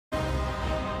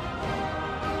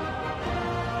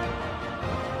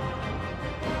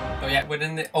yeah, we're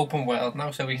in the open world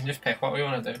now, so we can just pick what we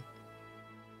want to do.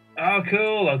 Oh,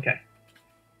 cool. Okay.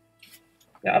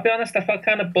 Yeah, I'll be honest. I felt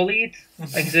kind of bullied,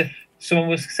 like as if someone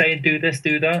was saying, "Do this,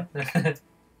 do that."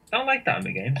 Don't like that in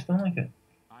the games. Don't like it.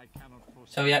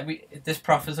 So yeah, this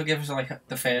prophet will give us like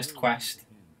the first quest.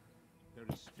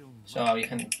 So you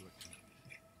can.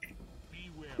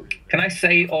 Can I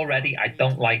say already? I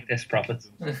don't like this prophet.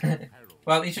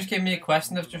 Well, he just gave me a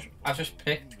quest, and I've just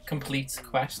picked complete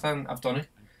quest, and I've done it.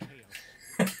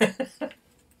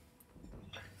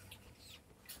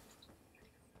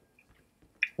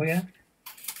 Oh yeah.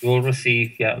 You will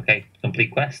receive. Yeah. Okay.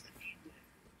 Complete quest.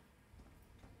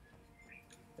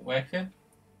 Working.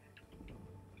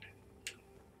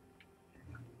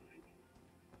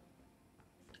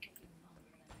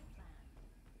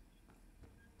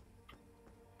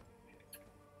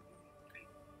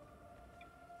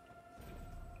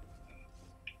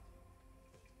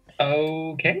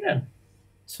 Okay then.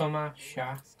 Summer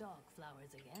Shack.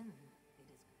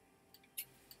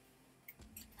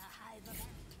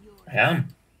 I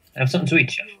am. I have something to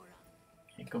eat, chef.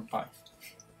 Okay, goodbye.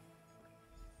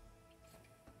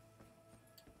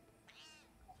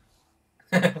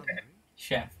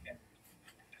 Chef.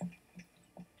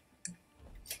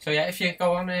 So yeah, if you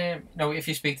go on, if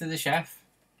you speak to the chef,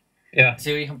 Yeah.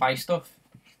 see where you can buy stuff.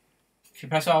 If you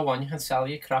press R1, you can sell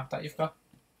your crap that you've got.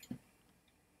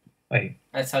 Wait.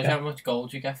 And it tells you how much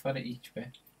gold you get for it each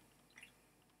bit.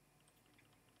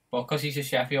 But because he's a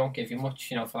chef, he won't give you much,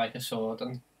 for like a sword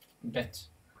and bits.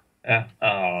 Yeah.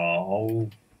 Oh.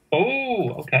 Oh.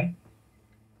 Okay.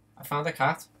 I found a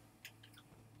cat.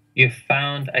 You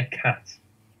found a cat.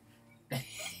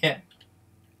 Yeah.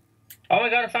 Oh my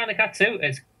god! I found a cat too.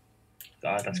 It's.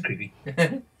 God, that's creepy.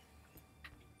 I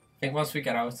think once we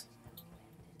get out.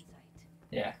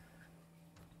 Yeah.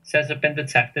 Says I've been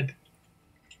detected.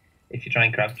 If you try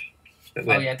and crouch.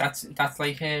 Oh yeah, that's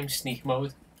like sneak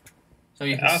mode. So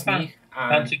you can sneak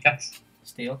found two and cats.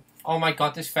 steal. Oh my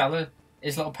god, this fella,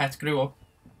 his little pet grew up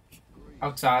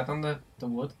outside on the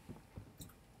wood.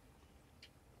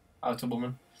 Oh, it's a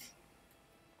woman.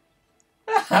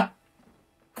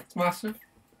 It's massive.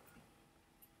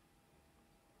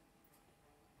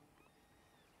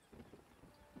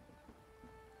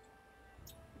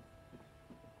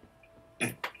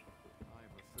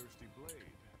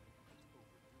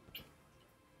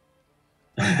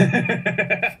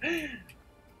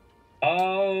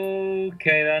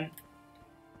 Okay then.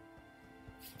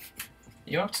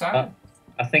 You outside?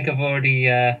 I think I've already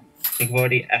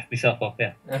effed myself up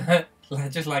here.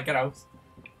 Just like it out.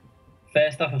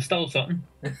 First off, I've stole something,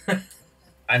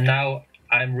 and now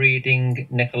I'm reading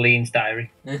Nicolene's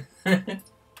diary.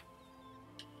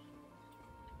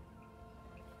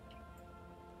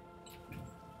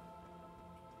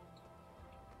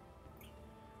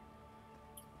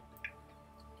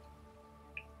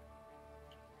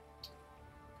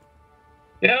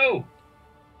 Yo!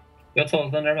 You're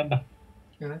taller than I remember.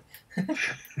 Yeah,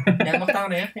 look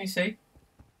down here, can you see?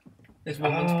 This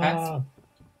woman's pet.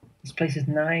 This place is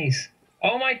nice.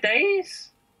 Oh my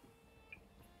days!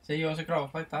 See, yours will grow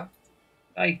up like that.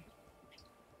 Like,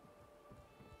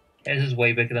 his is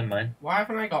way bigger than mine. Why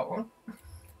haven't I got one?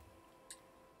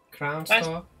 Crown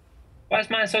store. Why is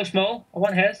mine so small? I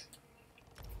want his.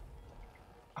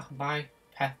 I can buy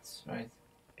pets, right?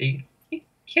 Are you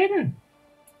kidding?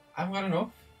 I haven't got enough.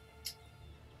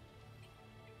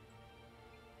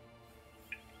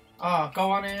 Oh,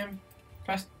 go on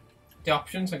press the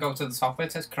options and go to the top where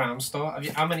it says Crown Store.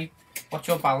 What's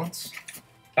your balance?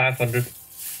 500.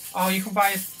 Oh, you can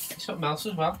buy something else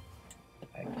as well.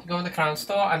 You go in the Crown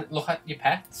Store and look at your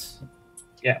pets.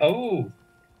 Yeah, oh!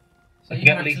 So you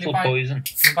can get lethal poison.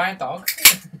 You can buy a dog.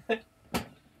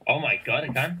 Oh my god, I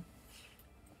can.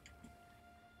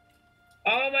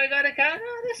 Oh my god, I can!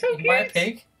 Oh, they're so cute! You can buy a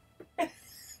pig.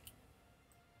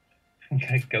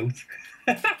 Get a goat.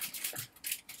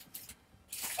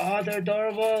 Oh, they're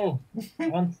adorable.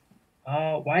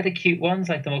 Oh, why are the cute ones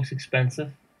like the most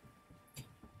expensive?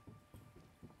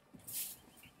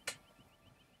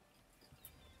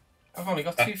 I've only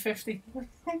got 250.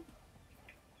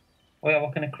 Oh yeah,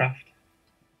 what can I craft?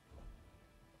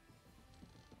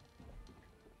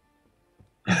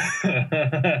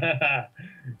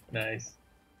 Nice.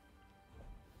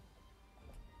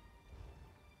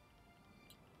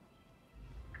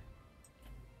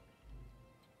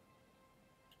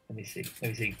 Let me see.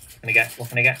 What can I get? What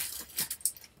can I get?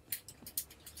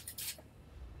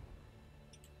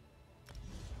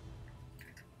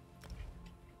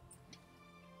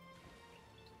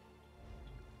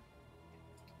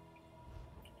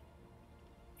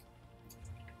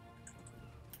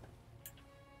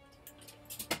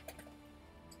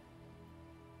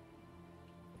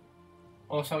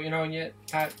 Also, you know, when you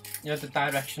know the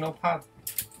directional pad.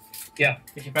 Yeah.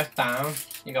 If you press down,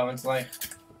 you go into like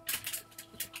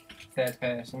third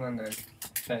person and then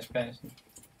first person.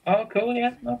 Oh, cool.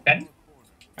 Yeah. Okay.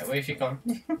 Right, where's you gone?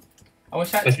 I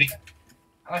wish I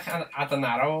like add an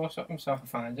arrow or something so I can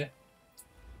find you.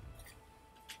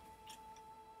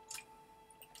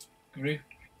 Group.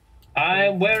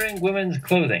 I'm wearing women's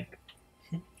clothing.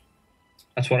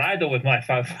 That's what I do with my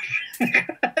 500.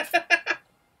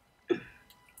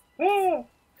 Oh.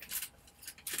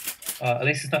 At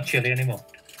least it's not chilly anymore.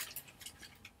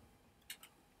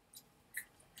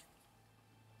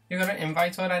 You got an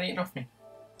invite already off me?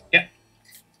 Yep.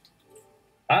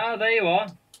 Ah, there you are.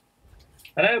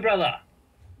 Hello, brother.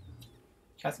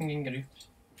 Chatting in groups.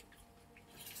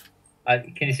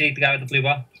 Can you see the guy with the blue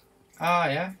bar? Ah,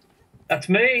 yeah. That's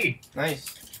me.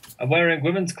 Nice. I'm wearing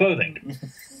women's clothing.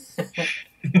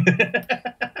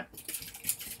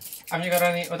 Have you got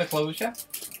any other clothes yet?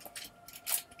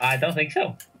 I don't think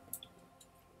so.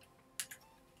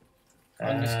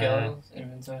 On your skills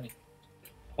inventory.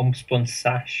 Homespun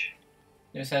sash.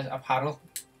 It says apparel.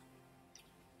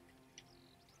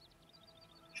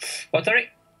 What,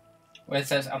 sorry? Where it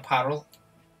says apparel.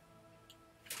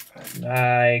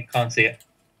 I can't see it.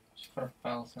 Just put a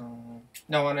belt on.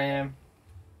 No, on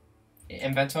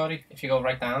inventory. If you go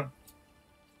right down.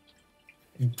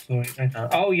 Sorry, right now.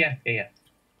 Oh, yeah.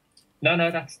 No,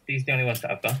 these are the only ones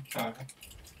that I've done. Oh, okay.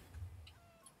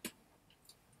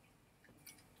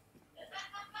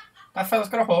 That fella's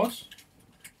got a horse.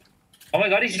 Oh my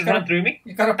god, he's just run through me.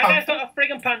 He's got a That guy's panther. got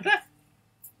a friggin' panther.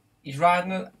 He's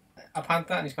riding a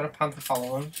panther and he's got a panther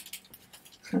following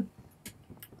him.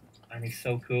 And he's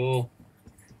so cool.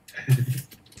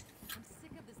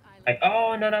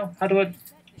 Oh, no. How do I...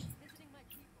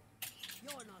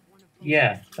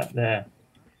 Yeah, that there.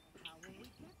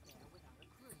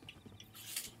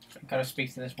 I've got to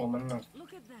speak to this woman now.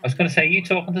 I was going to say, you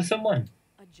talking to someone?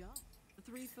 A job. The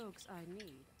 3 folks I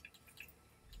need.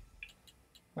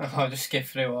 Oh, I'll just skip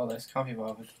through all this. Can't be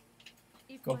bothered.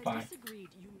 Goodbye.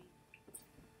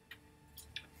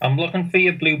 I'm looking for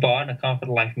your blue bar and I can't for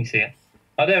the life of me see it.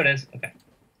 Oh, there it is. Okay.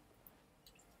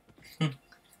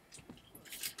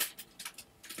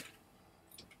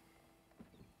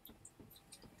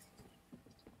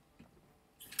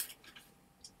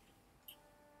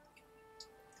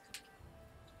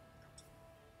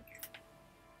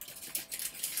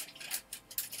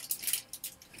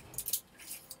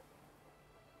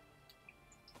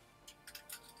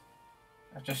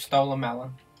 I just stole a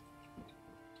melon.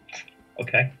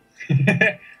 Okay.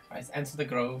 Right, enter the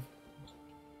grove.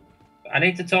 I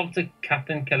need to talk to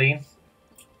Captain Colleen.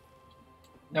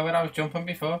 Know where I was jumping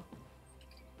before?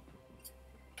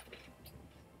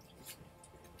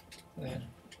 There.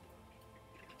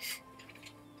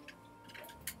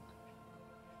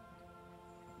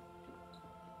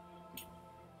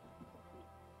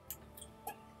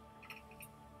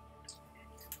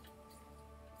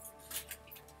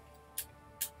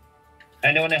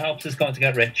 Anyone who helps is going to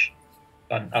get rich.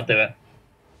 Go on, I'll do it.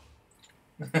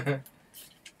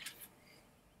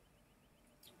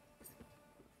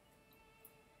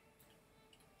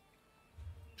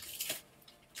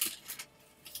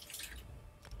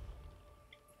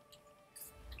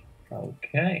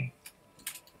 Okay.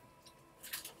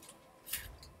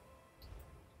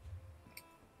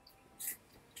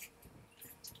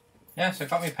 Yeah, so I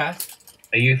got me pet.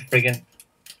 Are you friggin'...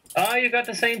 Oh, you got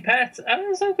the same pet. Oh,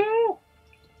 that's so cool.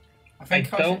 I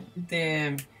think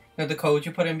the the code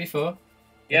you put in before.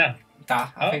 Yeah.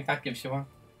 I think that gives you one.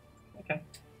 Okay.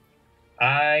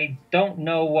 I don't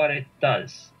know what it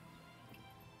does.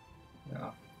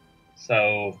 No.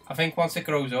 So... I think once it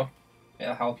grows up,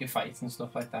 it'll help you fight and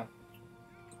stuff like that.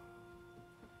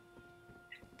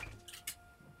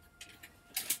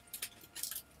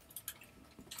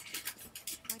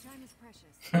 My time is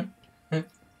precious.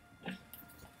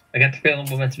 I get the feeling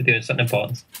we're meant to be doing something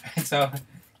important. So,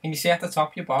 can you see at the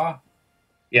top of your bar?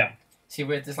 Yeah. See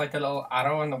where there's like a little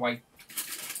arrow and the white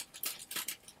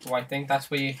thing?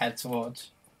 That's where you head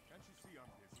towards.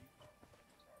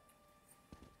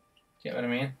 Get what I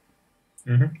mean?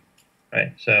 Mm-hmm.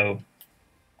 Right, so...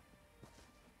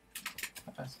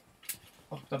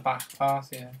 Up the back part,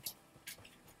 yeah.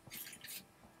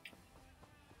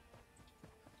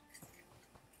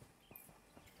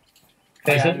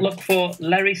 Okay, so look for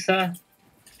Larissa,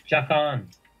 Jacon,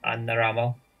 and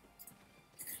Naramo.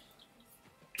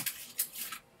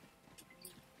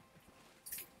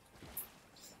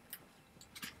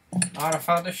 I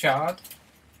found a shard.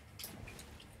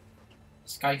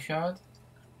 Sky shard.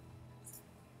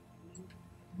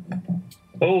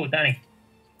 Oh, Danny.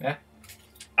 Yeah?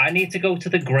 I need to go to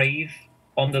the grave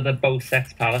under the both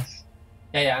sex palace.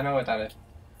 Yeah, I know what that is.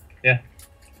 Yeah.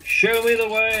 Show me the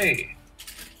way!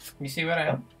 You see where I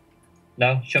am?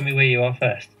 No, show me where you are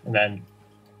first, and then...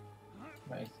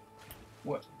 Right.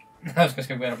 What? I was just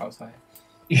going to whereabouts I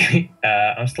am.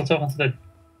 I'm still talking to the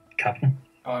captain.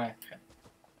 Oh, yeah. Okay.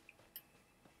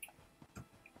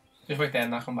 Just wait there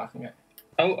and I'll come back and get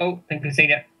Oh, think I've seen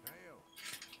you.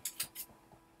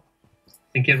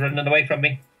 Think you're running away from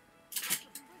me?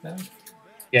 No?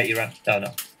 Yeah, you ran.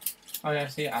 No. Oh, yeah, I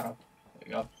see arrow. There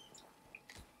we go.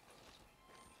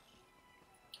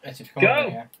 Let's just come over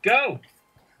here. Go!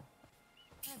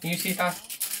 Can you see that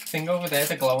thing over there,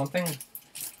 the glowing thing?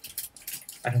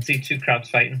 I can see 2 crabs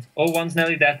fighting. Oh, one's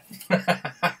nearly dead. Get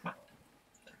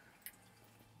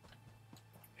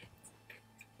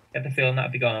the feeling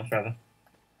that'd be going on forever.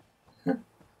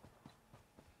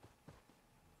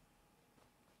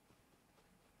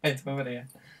 It's over there.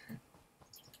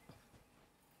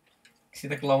 See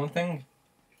the glowing thing?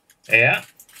 Yeah.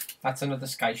 That's another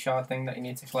sky shard thing that you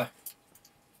need to collect.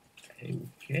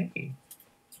 Okay.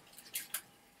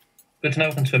 Good to know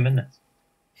I can swim in this.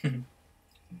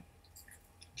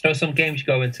 So some games you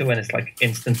go into and it's like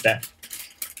instant death.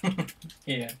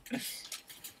 Yeah.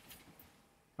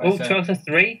 Oh, Right, 12 to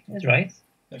 3 is right.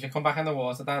 if you come back in the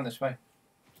water down this way.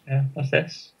 Yeah, what's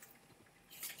this?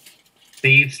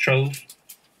 Thieves' Trove.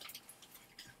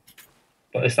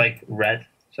 But it's like red,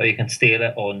 so you can steal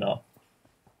it or not.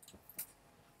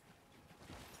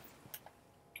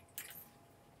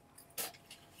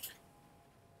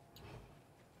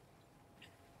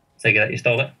 Take it that you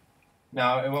stole it.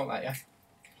 No, it won't let you.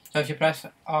 So if you press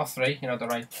R3, you know, the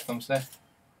right thumbstick,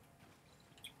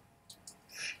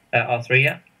 R3,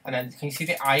 yeah. and then can you see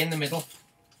the eye in the middle?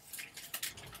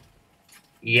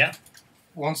 Yeah.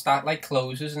 Once that like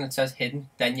closes and it says hidden,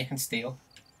 then you can steal,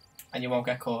 and you won't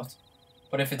get caught.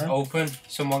 But if it's open,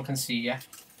 someone can see you,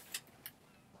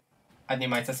 and they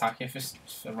might attack you for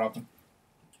robbing.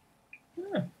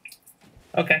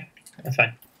 Okay, that's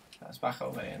fine. That's back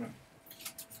over here.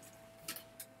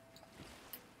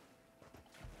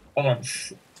 Hold on.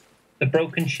 The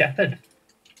Broken Shepherd.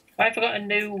 I forgot a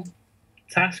new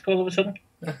task all of a sudden.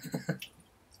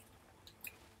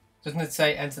 Doesn't it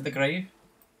say enter the grave?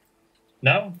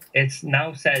 No, it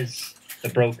now says the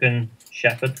Broken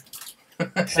Shepherd.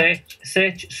 Search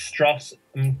Stross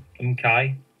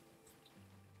Mkai.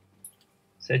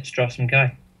 Search Stross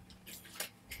Mkai.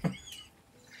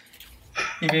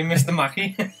 You mean Mr.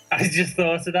 Mackey? I just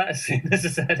thought of that as soon as I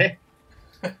said it.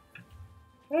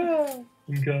 Oh,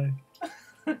 okay.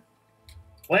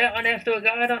 Where on earth do I go?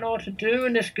 I don't know what to do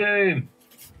in this game.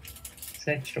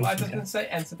 Search Stross Why Mkai. doesn't it say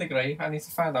enter the grave? I need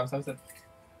to find out how to.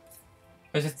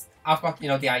 Because I've got, you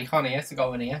know, the icon here to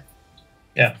go in here.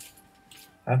 Yeah.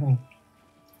 I haven't.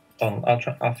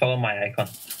 I'll follow my icon.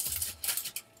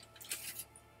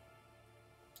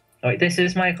 Oh, wait, this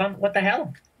is my icon? What the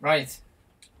hell? Right.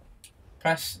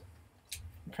 Press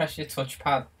your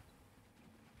touchpad.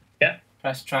 Yeah.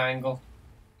 Press triangle.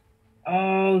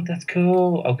 Oh, that's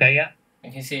cool. Okay, yeah.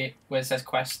 And you see where it says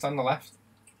quest on the left?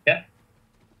 Yeah.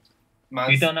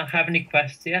 Mine's... You don't have any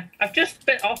quests here? I've just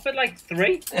been offered like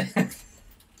 3.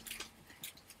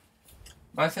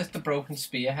 Mine says the broken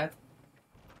spearhead.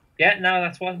 Yeah, no,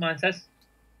 that's what mine says.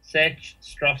 Search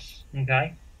Stross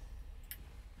Mkai.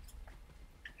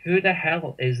 Who the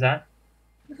hell is that?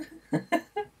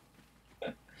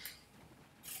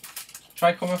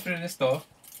 Try coming through this door.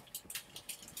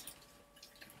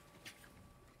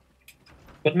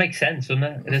 Would make sense,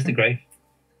 wouldn't it? It is the grave.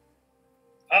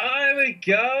 Oh, there we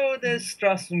go. There's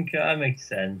Stross Mkai. That makes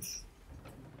sense.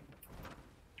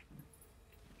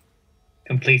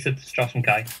 Completed Stross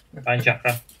Mkai. Find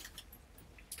Jackra.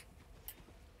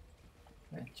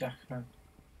 Jackman.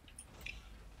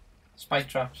 Spike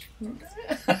traps.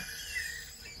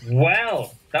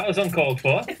 Well, that was uncalled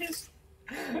for. Did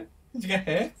you get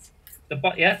hit? The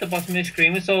bottom of the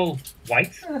screen was all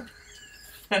white.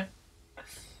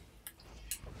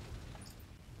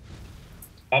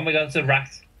 Oh my god, there's a rat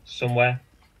somewhere.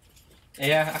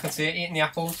 Yeah, I can see it eating the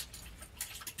apples.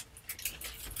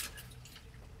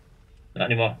 Not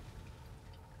anymore.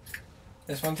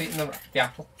 This one's eating the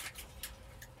apple.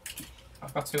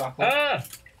 I've got 2 apples. Ah!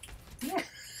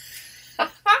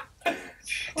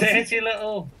 Dirty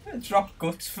little. Drop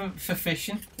guts for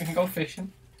fishing. We can go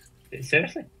fishing.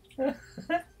 Seriously?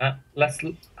 Let's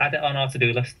add it on our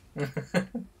to-do list.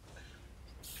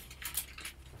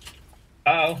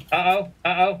 Uh-oh.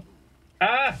 Ah,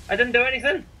 I didn't do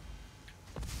anything.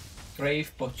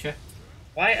 Grave butcher.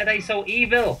 Why are they so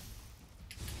evil?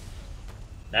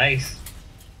 Nice.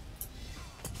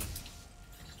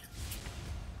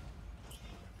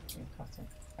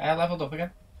 I leveled up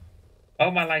again. Oh,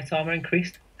 my light armor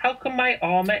increased. How can my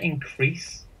armor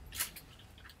increase?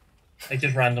 Like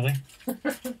just randomly.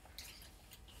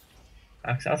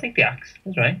 Axe. I'll take the axe.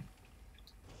 That's right.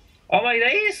 Oh my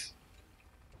days!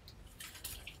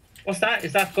 What's that?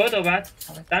 Is that good or bad?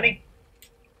 Danny?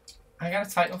 I got a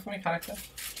title for my character.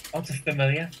 Oh, it's a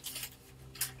familiar.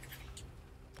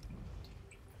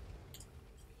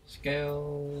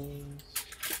 Skills.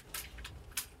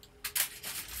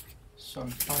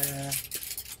 Sunfire.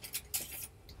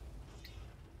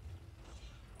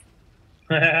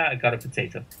 I got a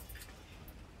potato.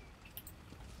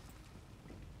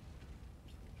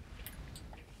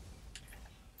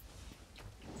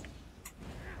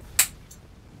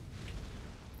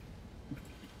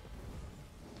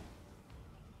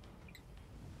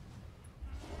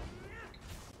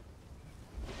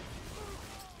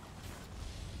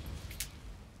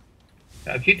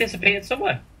 Have you disappeared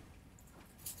somewhere?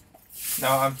 No,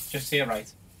 I'm just here,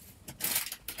 right.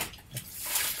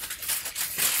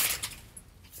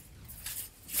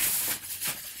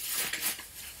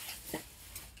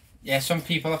 Yeah, some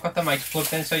people have got the mics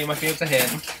plugged in, so you might be able to hear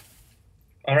them.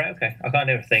 Alright, okay. I can't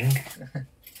hear a thing.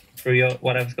 Through your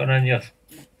whatever's going on in yours.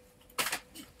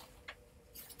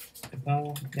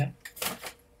 Oh, yeah.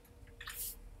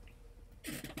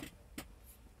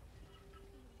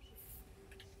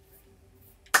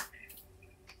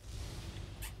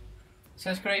 It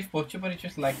says Grave Butcher, but he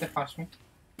just legged it past me.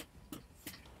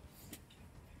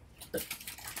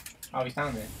 Oh, he's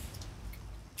down there.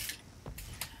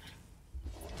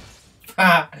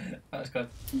 Ah, that was good.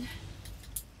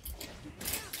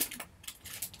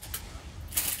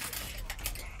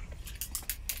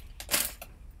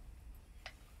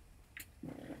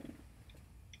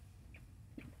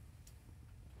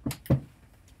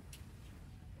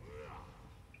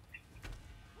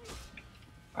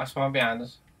 That's someone behind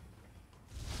us.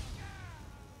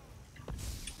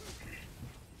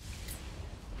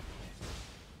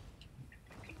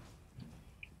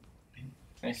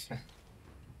 Nice.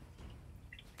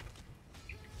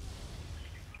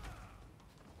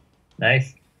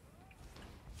 Nice.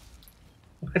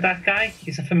 Look at that guy.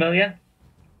 He's a familiar.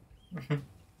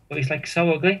 But he's like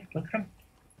so ugly. Look at him.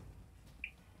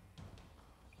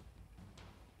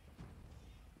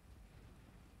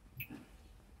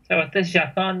 So what, this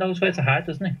Jacquard knows where to hide,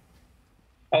 doesn't he?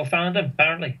 Oh, found him,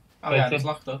 apparently. Oh yeah, he's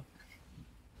locked up.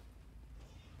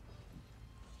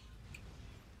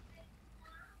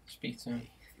 Speak to him.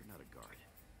 You're not a guard.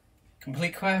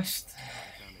 Complete quest.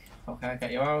 Okay, I'll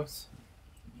get you out.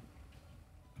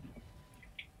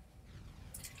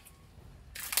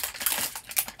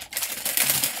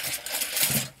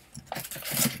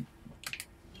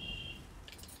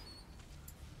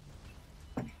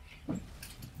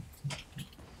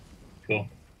 Cool.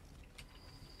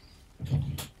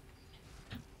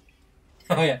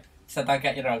 Oh yeah, said I'll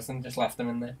get you out and just left him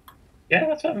in there. Yeah,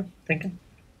 that's what I'm thinking.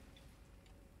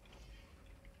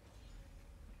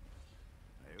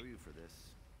 I owe you for this.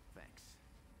 Thanks.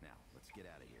 Now, let's get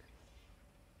out of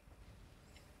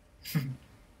here.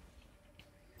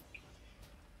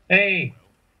 Hey!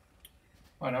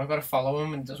 Oh no, I've got to follow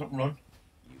him and he doesn't run.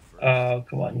 You first. Oh,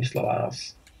 come on, you slow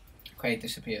ass. Okay, he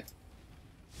disappeared.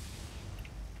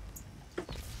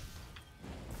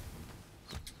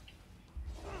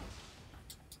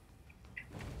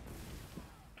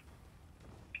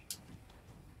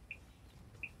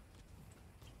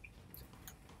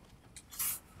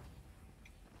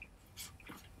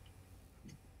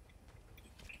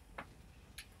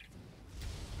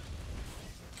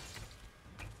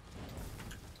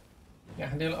 Yeah, I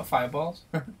can do little fireballs.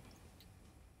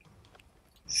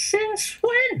 Since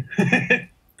when? Yeah,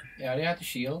 I already had the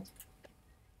shield.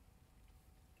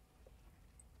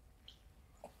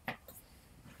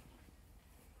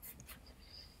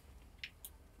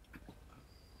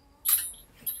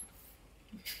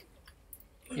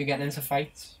 You're getting into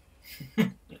fights? I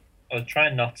was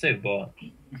trying not to, but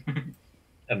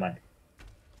never mind.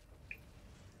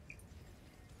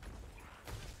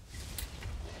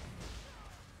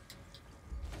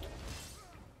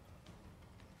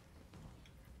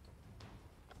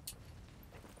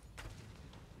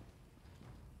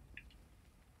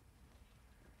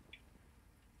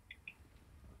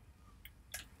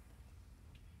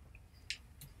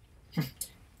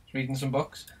 Reading some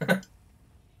books.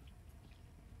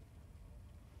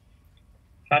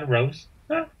 Found a rose.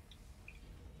 Huh?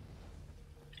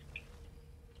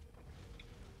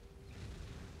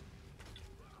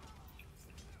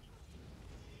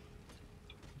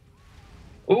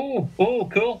 Oh,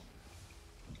 cool.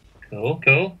 Cool.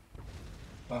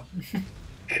 Oh.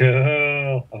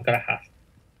 Cool. I've got a hat.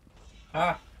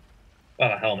 Ah,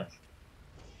 Well, a helmet.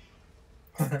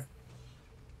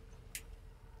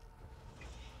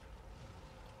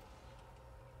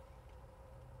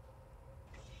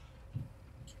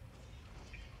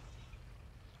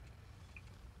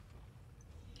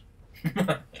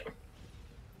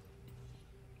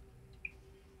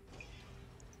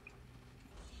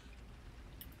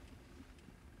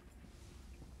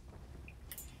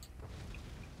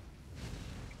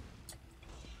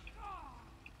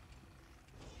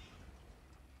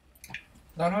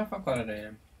 I don't know if I've got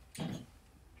it.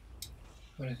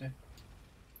 What is it?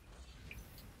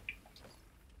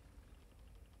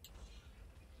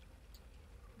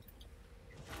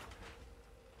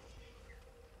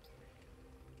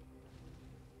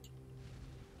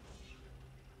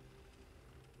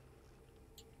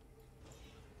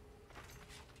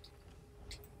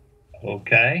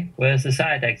 Okay, where's the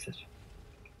side exit?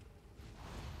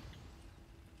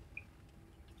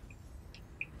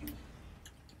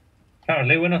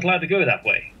 Apparently, we're not allowed to go that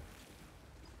way.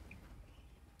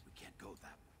 We can't go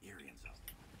that area and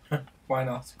so. Why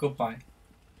not? Goodbye.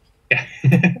 Yeah.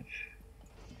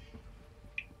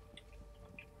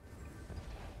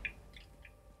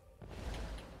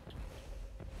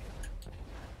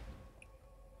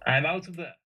 I'm out of there.